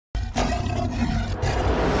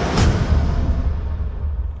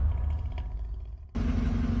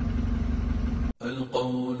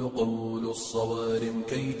الصوارم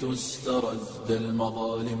كي تسترد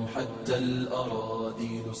المظالم حتى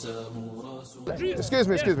الأراذيل ساموا راسه.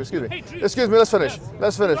 Excuse me, let's finish.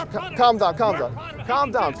 Calm down.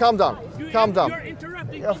 You're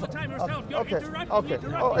interrupting all the time yourself. Okay.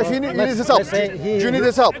 Oh, if you need his help. Do you need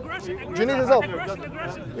his help? You need his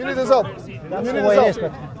help. That's the way it is,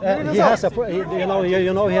 but he has a, you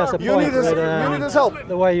know he has a point. You need his help.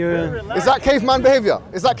 The way you... Is that caveman behavior?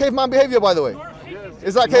 By the way?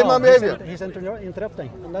 Is that caveman behavior? He's interrupting,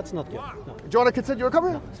 and that's not good. No. Do you want to continue your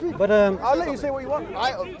comment? Speak. But I'll let you say what you want.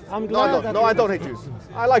 I'm glad. No, I don't hate Jews.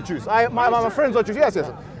 I like Jews. My friends are Jews. Yes.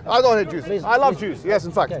 I don't hate Jews. Please, I love Jews. Yes,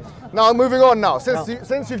 in fact. Okay. Now, moving on now.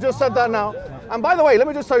 Since you've just said that now, and by the way, let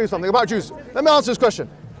me just tell you something about Jews. Let me answer this question.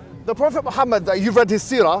 The Prophet Muhammad, that you've read his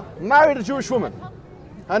seerah, married a Jewish woman.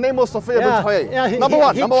 Her name was Safiya bint Huyay. Number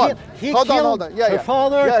one. Hold on. Her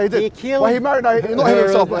father. Yeah, he did. He killed. Well, he married her, not him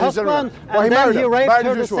himself, but his husband, well, he married her. Raped her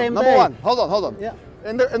a Jewish the same woman. day. Number one. Hold on. Yeah.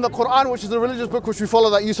 In the Qur'an, which is the religious book which we follow,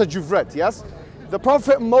 that you said you've read, yes? The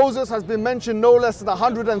Prophet Moses has been mentioned no less than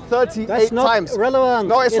 138 That's not times. relevant.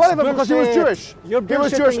 No, it's relevant because he was Jewish. You're He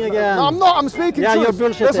was Jewish. again. No, I'm not. I'm speaking Yeah, truth. you're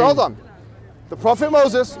bullshitting. Listen, hold on. The Prophet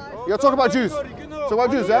Moses, you're talking about Jews. So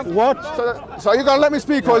about Jews, yeah? What? So are you going to let me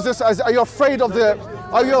speak, or are you afraid of the...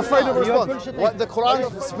 Are you afraid of the response? bullshitting. What the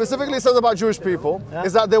Quran specifically says about Jewish people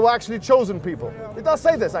is that they were actually chosen people. It does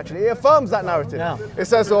say this, actually. It affirms that narrative. Yeah. It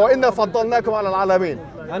says, إِنَّا فَضَّلْنَاكُمْ عَلَى الْعَالَمِينَ.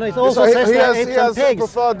 And it also says that apes and pigs.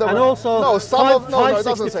 Preferred them. And also, it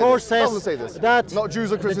doesn't say this. that not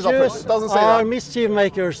Jews and the Christians are pigs. Jews It doesn't say are that. mischief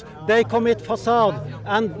makers. They commit facade,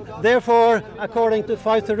 and therefore, according to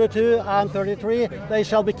 532 and 33, they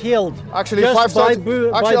shall be killed. Actually, just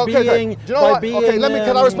 532. by being. Do you know what? Okay,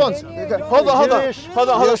 can I respond? Okay, hold on.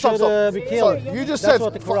 Stop. Be killed. So you just That's said.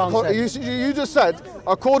 what the Quran says. You just said,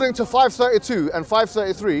 according to 532 and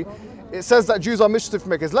 533. It says that Jews are mischief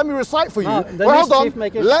makers. Let me recite for you. Hold on.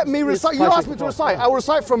 Let me recite. You asked me to recite. I will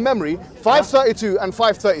recite from memory 532 and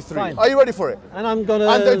 533. Fine. Are you ready for it? And I'm gonna.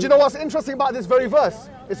 And do you know what's interesting about this very verse?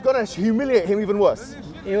 It's going to humiliate him even worse.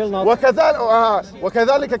 He will not.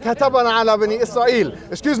 وكذلك كتبنا على بني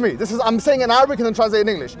إسرائيل. Excuse me. I'm saying in Arabic and then translate in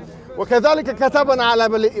English. وكذلك كتبنا على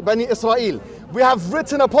بني إسرائيل. We have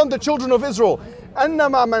written upon the children of Israel.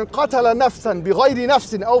 أنما من قتل نفسا بغير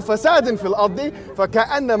نفس أو فساد في الأرض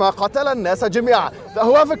فكأنما قتل الناس جميعا. That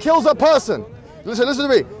whoever kills a person, listen to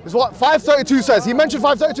me. This is what 532 says. He mentioned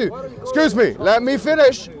 532. Excuse me, let me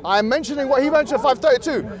finish. I'm mentioning what he mentioned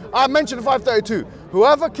 532. I mentioned 532.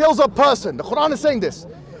 Whoever kills a person, the Quran is saying this.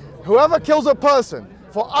 Whoever kills a person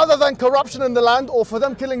for other than corruption in the land or for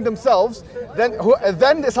them killing themselves, then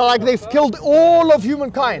it's like they've killed all of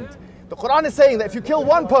humankind. The Quran is saying that if you kill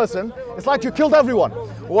one person, it's like you killed everyone.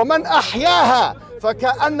 وَمَنْ أَحْيَاهَا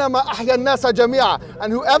فَكَأَنَّمَا أَحْيَا النَّاسَ جَمِيعًا.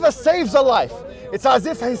 And whoever saves a life, it's as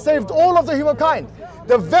if he saved all of the humankind.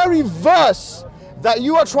 The very verse that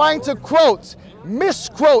you are trying to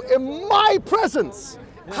misquote in my presence.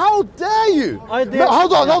 How dare you? No,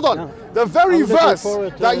 hold on. The very verse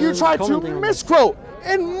that you tried to misquote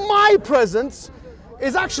in my presence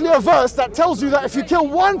is actually a verse that tells you that if you kill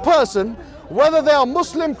one person, whether they are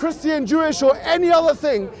Muslim, Christian, Jewish, or any other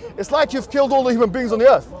thing, it's like you've killed all the human beings on the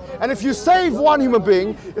earth. And if you save one human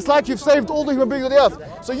being, it's like you've saved all the human beings on the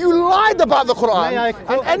earth. So you lied about the Quran,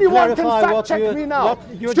 and anyone can fact check me now.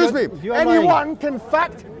 Excuse me, anyone can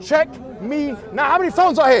fact check me now. How many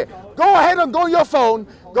phones are here? Go ahead and go on your phone,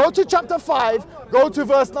 go to chapter 5, go to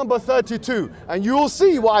verse number 32, and you will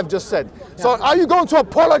see what I've just said. So are you going to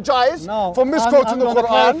apologize for misquoting the Quran? I'm going to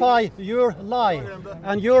clarify your lie.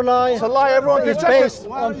 And your lie it's a lie, everyone can check it.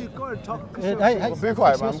 Why are you going to talk? Be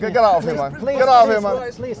quiet, man. Get out of here, man. Get out of here,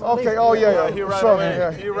 man. Please, okay, oh yeah.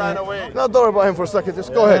 He ran away. No, don't worry about him for a second.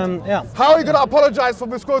 Just go ahead. How are you going to apologize for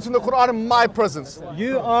misquoting the Quran in my presence?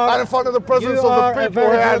 You are. And in front of the presence of the people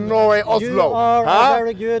here in Norway, Oslo. You are a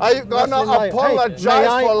very good. Are you going to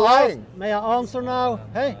apologize for lying? May I answer now?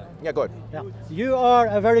 Hey. Yeah, go ahead. Yeah. You are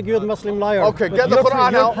a very good Muslim liar. Okay, get the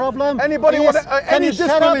Quran out. Problem Anybody want any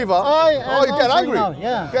disbeliever? Oh, you're getting angry.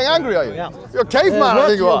 Yeah. Getting angry, are you? Yeah. You're a caveman, I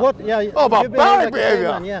think you are. Oh, barbaric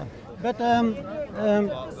behavior. Yeah. But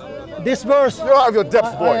this verse. You're out of your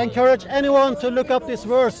depth, boy. I encourage anyone to look up this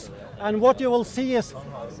verse, and what you will see is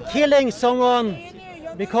killing someone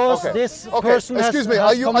because this person has. Excuse me.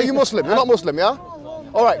 Are you Muslim? You're not Muslim, yeah?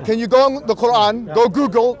 All right, can you go on the Quran, go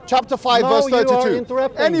Google chapter 5 verse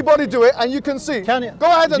 32. Anybody do it and you can see. Go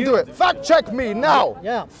ahead and do it. Fact check me now.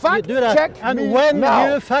 Yeah, fact you do that. check and me when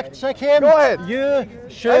now. you fact check him, go ahead. You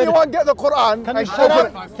should. Anyone get the Quran? Can you shut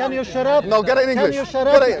up? Can you shut up? No, get it in English. Can you shut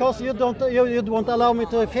up because you won't allow me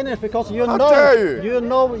to finish because you How know dare you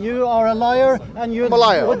know you are a liar and you I'm a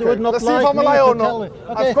liar. would not Let's like see if I'm a me liar to or tell not. you.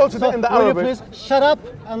 Okay, I've quoted it in the Arabic. Will you please shut up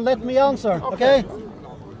and let me answer? Okay.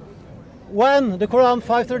 When the Quran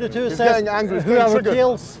 532 says whoever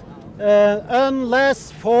kills unless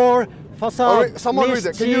for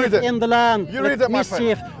fasad, in the land, you read it, my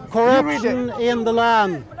mischief, friend. corruption in the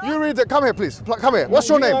land. You read it. Come here, please. Come here. What's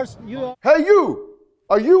your name? Hey, you.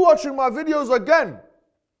 Are you watching my videos again?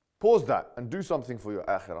 Pause that and do something for your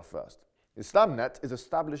akhirah first. IslamNet is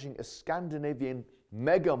establishing a Scandinavian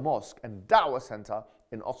mega mosque and da'wah center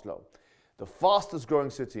in Oslo, the fastest growing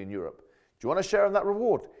city in Europe. Do you want to share in that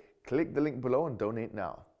reward? Click the link below and donate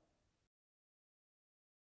now.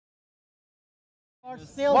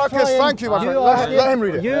 Marcus, thank you, my friend. Let him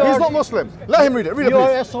read it. He's not Muslim. Let him read it. Read it, please.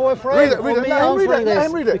 You are so afraid read it. Let him read it. Let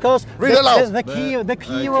him read it. Because read it loud. The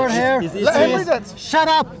key word here is let him read it. Shut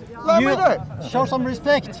up. Let him read it. Show some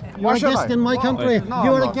respect. You're a guest in my country.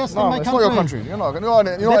 You're a guest in my country. It's not your country. You're not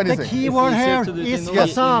anything. The key word here is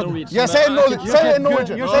facade. Yes, say it in Norwegian. Say it in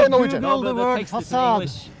Norwegian. Say it in Norwegian. Google the word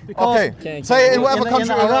facade. Okay, say it in whatever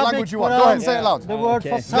country or language you want. Go ahead and say it loud. The word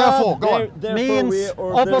facade Therefore, go on. means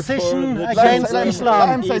opposition against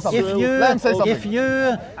Islam. If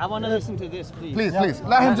you I want to listen to this, please. Please.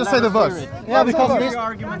 Let him just say the verse. Yeah, because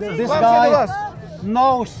this guy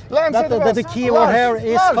knows that the key word here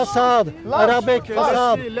is facade, Arabic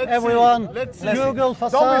facade. Everyone, Google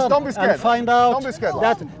facade and find out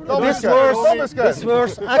that this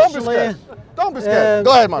verse actually. Don't be scared.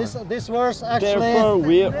 Go ahead, man. This verse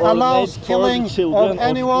actually allows killing of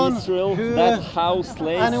anyone who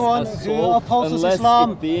opposes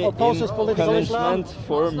Islam, opposes political Islam.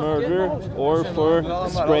 For murder or for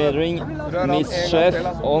spreading mischief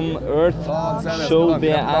on earth shall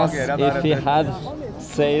be as if he had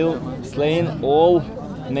slain all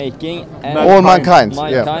making and all mankind.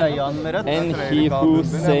 And he who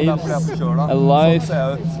saves a life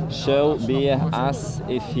shall be as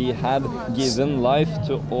if he had given life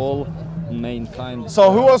to all mankind.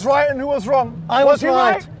 So who was right and who was wrong? I was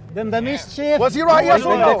right. Then the mischief. Was he right? Yes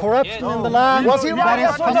or no? The corruption in the land. Was he right?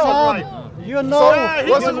 Yes or no? You know.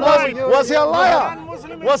 Was he a liar?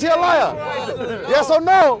 Was he a liar? Yes or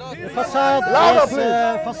no? The facade. Louder,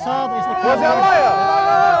 please. Facade is the. Was he a liar?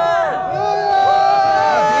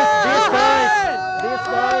 These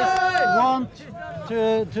guys want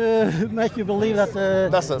to make you believe that.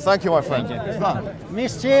 That's it. Thank you, my friend. It's done.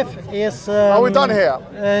 Mischief is. Are we done here?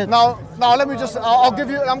 Now, let me just. I'll give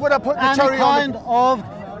you. I'm going to put the cherry on.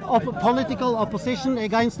 Of political opposition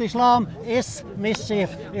against Islam is mischief,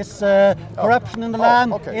 is corruption in the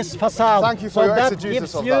land, is facade. Thank you for your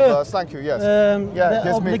exegesis of that verse. Thank you, yes.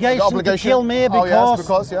 The obligation to kill me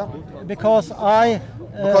because I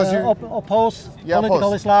oppose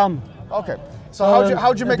political Islam. Okay. So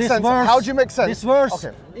how do you make sense? How do you make sense? This verse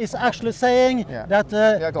is actually saying that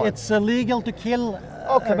it's legal to kill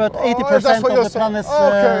about 80% of the planet's.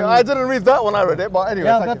 Okay, I didn't read that when I read it, but anyway.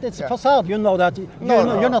 Yeah, but it's a facade. You know that.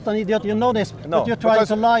 You're not an idiot. You know this. But you're trying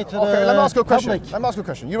to lie to the public. Let me ask you a question. Let me ask you a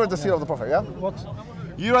question. You read the seerah of the Prophet, yeah? What?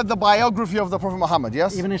 You read the biography of the Prophet Muhammad,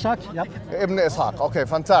 yes? Ibn Ishaq, yep. Ibn Ishaq. Okay,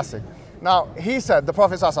 fantastic. Now he said, the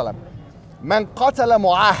Prophet sallallahu alaihi wasallam, "Man qatala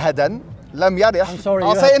mu'ahadan lam yarih." I'm sorry.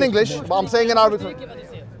 I'll say in English, but I'm saying in Arabic.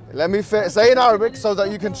 Let me say in Arabic so that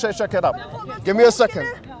you can check it up. Give me a second.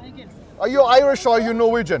 Are you Irish or are you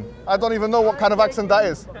Norwegian? I don't even know what kind of accent that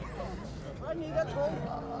is.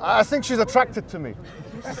 I think she's attracted to me.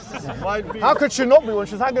 How could she not be when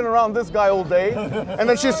she's hanging around this guy all day and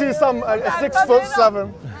then she sees some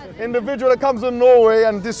 6'7" individual that comes to Norway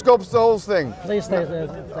and describes the whole thing? Please stay.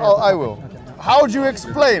 Oh, I will. How do you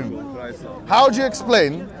explain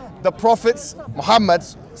the Prophet's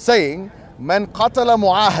Muhammad's saying, "Man qatala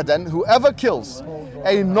mu'ahadan," whoever kills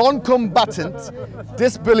a non-combatant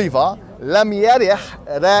disbeliever, lam yarih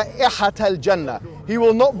ra'ihat al-Jannah, he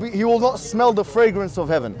will not smell the fragrance of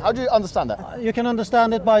heaven. How do you understand that? You can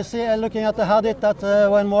understand it by looking at the hadith that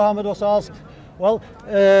when Muhammad was asked, well,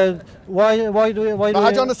 why do you... How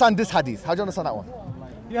do you understand this hadith? How do you understand that one?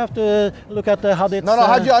 You have to look at the hadiths. No,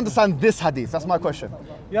 how do you understand this hadith? That's my question.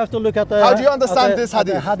 You have to look at the... How do you understand this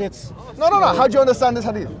hadith? No, how do you understand this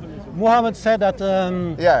hadith? Muhammad said that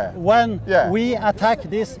when we attack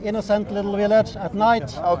this innocent little village at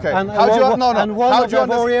night, and how do you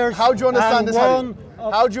understand this hadith?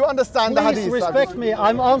 How do you understand the hadith? Please respect me.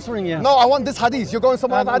 I'm answering you. No, I want this hadith. You're going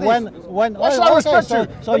somewhere on the hadith. Why should I respect you?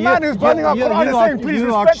 So the man who's burning our Qur'an is saying, please you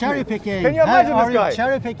respect are cherry picking. Me. Can you imagine this guy?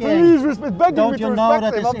 Cherry picking. Please respect. Begging Don't me to you know respect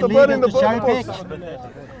that him it's after burning illegal the to cherry pick?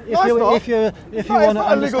 If you want to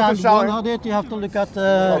understand one hadith, you have to look at.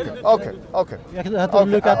 Okay. You have to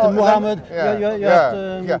look at Muhammad. You have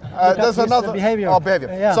to look at there's another behavior. Behavior.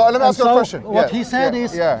 Yeah. So let me ask you a question. What he said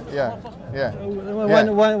is.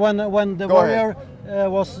 When the warrior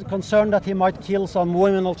was concerned that he might kill some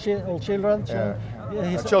women or children.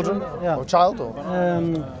 Children? Or child? Or?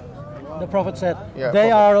 The Prophet said,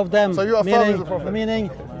 they are of them. So you are the Prophet? Meaning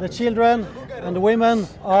the children and the women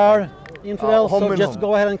are infidels, so just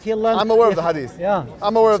go ahead and kill them. I'm aware of the hadith. Yeah.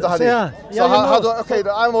 I'm aware of the hadith. So how do I, okay,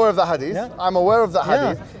 I'm aware of the hadith. Yeah. I'm aware of the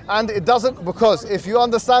hadith. And it doesn't, because if you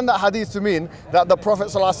understand that hadith to mean that the Prophet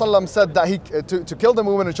ﷺ said that he to kill the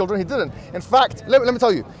women and children, he didn't. In fact, let me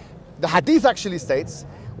tell you, the hadith actually states,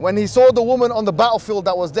 when he saw the woman on the battlefield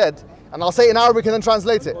that was dead, and I'll say it in Arabic and then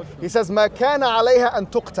translate it, he says, مَا كَانَ عَلَيْهَا أَن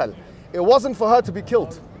تُقْتَلْ. It wasn't for her to be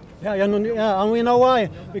killed. Yeah, and we know why.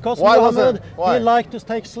 Because Muhammad, he liked to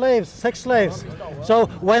take slaves, sex slaves. So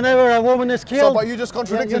whenever a woman is killed... So, but you just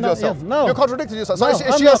contradicted yourself. No. You contradicted yourself. So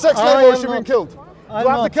is she a sex slave or is she being killed? Do I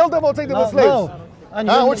have to kill them or take them as slaves? No. And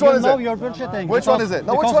which one is it? You're bullshitting. Which one is it?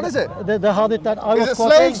 No, which one is it? The hadith that I was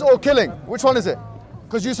quoting... Is it slaves or killing? Which one is it?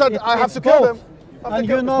 Because you said I have to kill them. And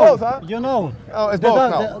you know, both, huh? It's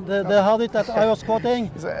both now. The hadith that I was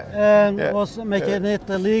quoting was making it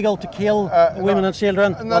illegal to kill women and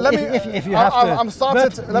children. No, if you have to. I'm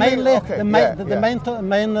started. But mainly, the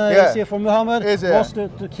main issue for Muhammad was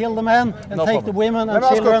to kill the men and take the women and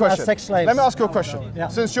children as sex slaves. Let me ask you a question.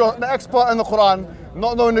 Since you're an expert in the Qur'an,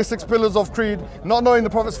 not knowing the 6 pillars of creed, not knowing the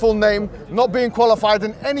Prophet's full name, not being qualified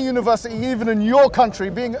in any university, even in your country,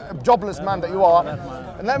 being a jobless man that you are.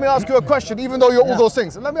 And let me ask you a question, even though you're all those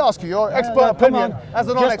things. And let me ask you your expert opinion as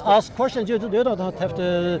a non-expert. Just ask questions. You don't have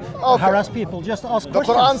to harass people. Just ask questions.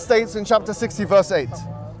 The Quran states in chapter 60, verse 8,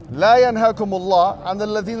 لا ينهاكم الله عن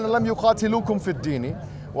الذين لم يقاتلوكم في الدين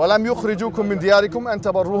ولم يخرجوكم من دياركم أن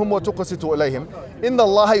تبروهم وتقسطوا إليهم إن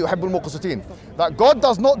الله يحب المقسطين. That God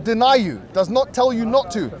does not deny you, does not tell you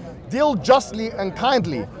not to deal justly and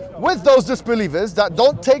kindly with those disbelievers that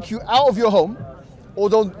don't take you out of your home or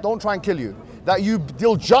don't try and kill you. That you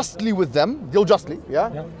deal justly with them,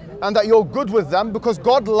 and that you're good with them because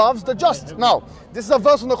God loves the just. Now, this is a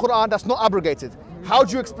verse in the Quran that's not abrogated. How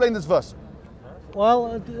do you explain this verse?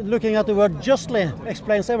 Well, looking at the word justly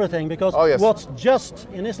explains everything, because what's just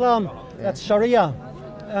in Islam, that's Sharia.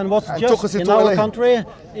 And what's just in our country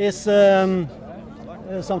is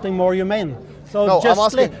something more humane. So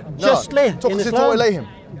justly in Islam,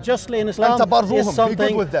 justly in Islam is something be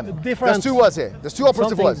good with them. Different. There's 2 words here. There's 2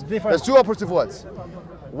 operative words. There's 2 operative words.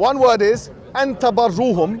 One word is أن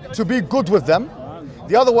تبروهم, to be good with them.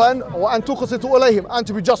 The other one, وأن تقسطوا إليهم, and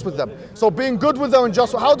to be just with them. So being good with them and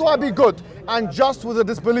just. How do I be good and just with a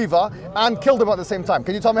disbeliever and kill them at the same time?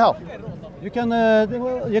 Can you tell me how? You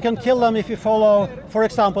can kill them if you follow, for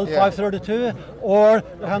example, 532 or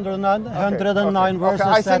 109 verses.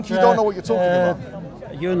 I think you don't know what you're talking about.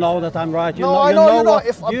 You know that I'm right. You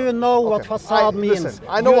know what facade means. Listen,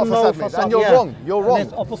 I know what facade means, and you're wrong. You're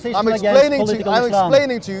wrong. I'm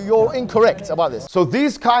explaining to you. You're incorrect about this. So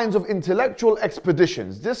these kinds of intellectual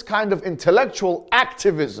expeditions, this kind of intellectual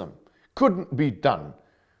activism, wouldn't be done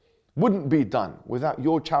without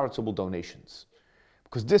your charitable donations,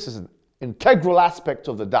 because this is an integral aspect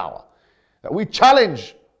of the da'wah. That we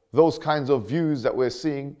challenge those kinds of views that we're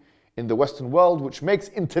seeing in the Western world, which makes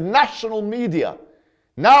international media.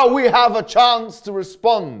 Now we have a chance to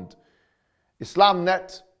respond.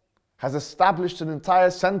 IslamNet has established an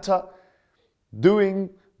entire center doing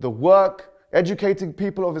the work, educating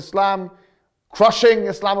people of Islam, crushing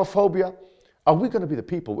Islamophobia. Are we going to be the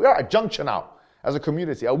people? We are at a juncture now as a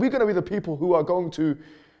community. Are we going to be the people who are going to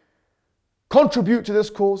contribute to this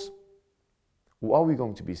cause? Or are we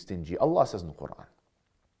going to be stingy? Allah says in the Qur'an,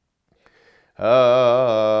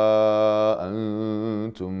 ها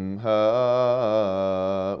أنتم هؤلاء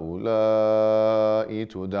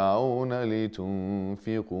تدعون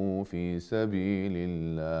لتنفقوا في سبيل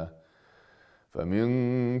الله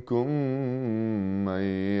فمنكم من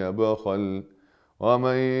يبخل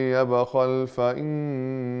ومن يبخل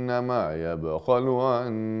فإنما يبخل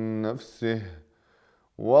عن نفسه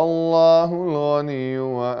والله الغني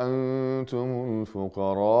وأنتم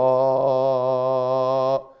الفقراء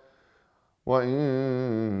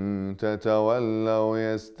وإن تتولوا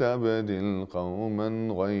يستبدل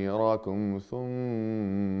قوما غيركم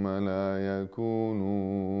ثم لا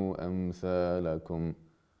يكونوا أمثالكم.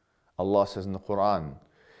 Allah says in the Quran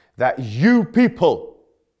that you people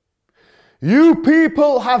You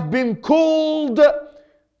people have been called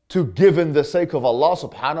to give in the sake of Allah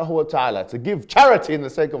subhanahu wa ta'ala, to give charity in the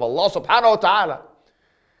sake of Allah subhanahu wa ta'ala.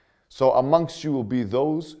 So amongst you will be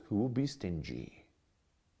those who will be stingy.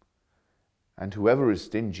 And whoever is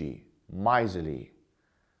stingy, miserly,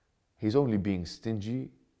 he's only being stingy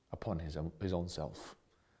upon his own self.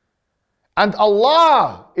 And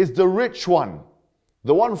Allah is the rich one,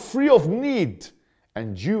 the one free of need.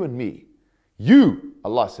 And you and me, you,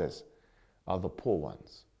 Allah says, are the poor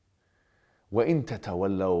ones. وَإِن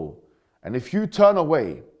تَتَوَلَّوْا, and if you turn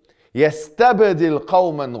away, يَسْتَبْدِلْ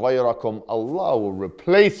قَوْمًا غَيْرَكُمْ, Allah will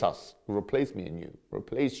replace us, will replace me and you,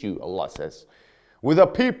 replace you, Allah says, with a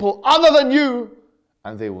people other than you,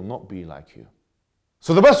 and they will not be like you.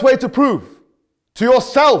 So the best way to prove to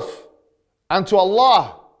yourself and to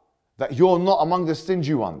Allah that you're not among the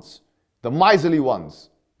stingy ones, the miserly ones,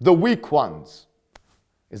 the weak ones,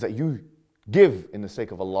 is that you give in the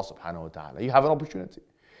sake of Allah subhanahu wa ta'ala. You have an opportunity.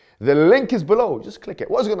 The link is below. Just click it.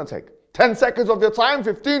 What's it going to take? 10 seconds of your time?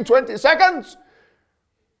 15, 20 seconds?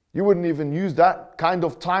 You wouldn't even use that kind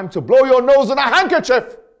of time to blow your nose in a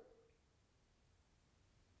handkerchief.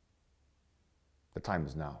 The time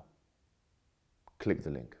is now. Click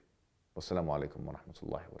the link. Wassalamu alaikum wa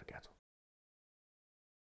rahmatullahi wa barakatuh.